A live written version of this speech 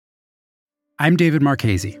I'm David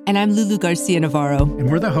Marchese. And I'm Lulu Garcia Navarro.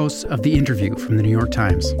 And we're the hosts of The Interview from the New York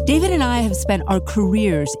Times. David and I have spent our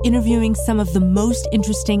careers interviewing some of the most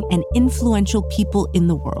interesting and influential people in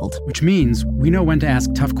the world. Which means we know when to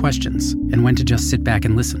ask tough questions and when to just sit back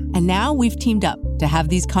and listen. And now we've teamed up to have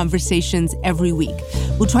these conversations every week.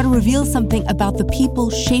 We'll try to reveal something about the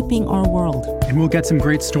people shaping our world. And we'll get some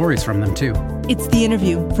great stories from them, too. It's The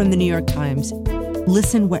Interview from the New York Times.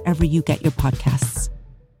 Listen wherever you get your podcasts.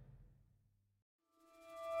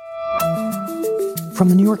 From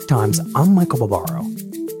the New York Times, I'm Michael Barbaro.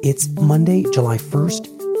 It's Monday, July 1st.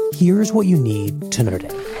 Here's what you need to know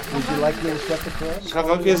today. Would you like me to set the course?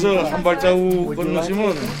 사각에서 한 발자국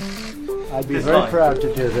건너시면 I'd be very proud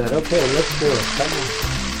to do that. Okay, let's do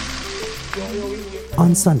it.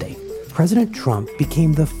 On Sunday, President Trump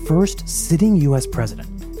became the first sitting U.S. president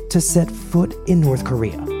to set foot in North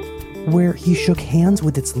Korea, where he shook hands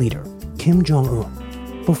with its leader, Kim Jong-un,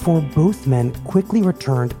 before both men quickly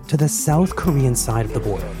returned to the South Korean side of the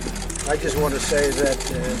border. I just want to say that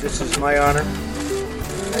this is my honor.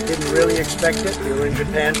 I didn't really expect it. We were in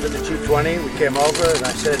Japan for the G20. We came over and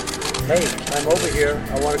I said, hey, I'm over here.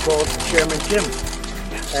 I want to call Chairman Kim.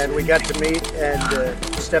 And we got to meet, and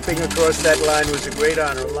stepping across that line was a great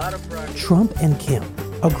honor. A lot of pride. Trump and Kim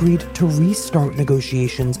agreed to restart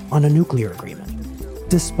negotiations on a nuclear agreement,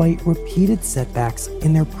 despite repeated setbacks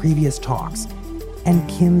in their previous talks, and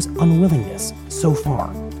Kim's unwillingness so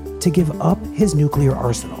far to give up his nuclear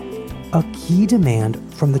arsenal, a key demand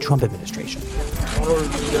from the Trump administration. 오늘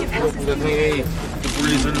트럼프 대통령이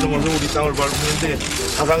분리를 넘어서 우리 땅을 밟는데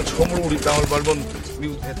사상 처음으로 우리 땅을 밟은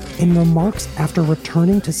미국 대통령. In remarks after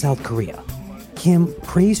returning to South Korea, Kim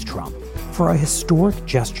praised Trump for a historic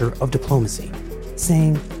gesture of diplomacy,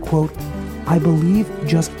 saying, quote, "I believe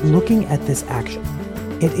just looking at this action,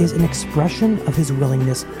 it is an expression of his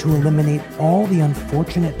willingness to eliminate all the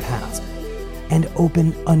unfortunate past and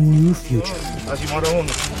open a new future." 다시 말하면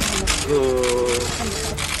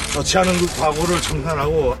좋지 않은 그 과거를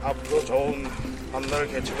청산하고 앞으로 좋은 앞날을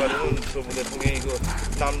개척하려는 트럼프 대통령이 그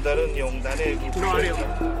남다른 용단의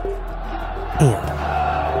And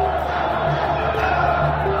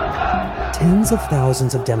tens of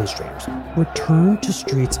thousands of demonstrators returned to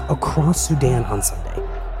streets across Sudan on Sunday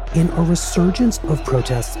in a resurgence of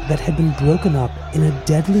protests that had been broken up in a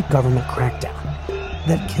deadly government crackdown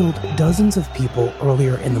that killed dozens of people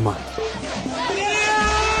earlier in the month.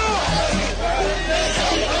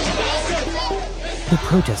 The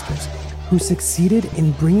protesters, who succeeded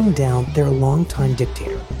in bringing down their longtime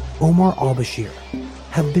dictator, Omar al-Bashir,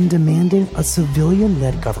 have been demanding a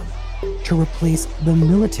civilian-led government to replace the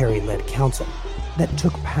military-led council that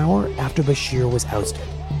took power after Bashir was ousted.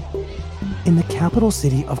 In the capital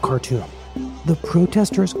city of Khartoum, the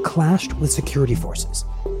protesters clashed with security forces,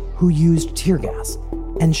 who used tear gas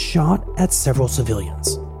and shot at several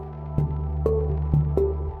civilians.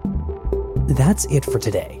 That's it for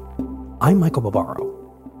today. I'm Michael Barbaro.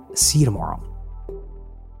 See you tomorrow.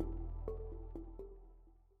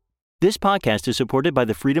 This podcast is supported by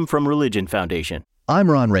the Freedom From Religion Foundation.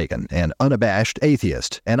 I'm Ron Reagan, an unabashed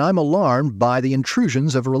atheist, and I'm alarmed by the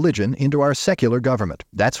intrusions of religion into our secular government.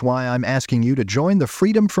 That's why I'm asking you to join the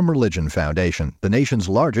Freedom From Religion Foundation, the nation's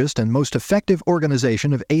largest and most effective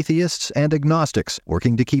organization of atheists and agnostics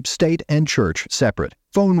working to keep state and church separate.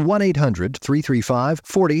 Phone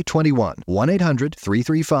 1-800-335-4021,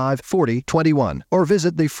 1-800-335-4021, or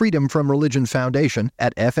visit the Freedom From Religion Foundation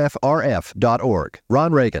at ffrf.org.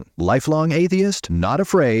 Ron Reagan, lifelong atheist, not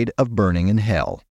afraid of burning in hell.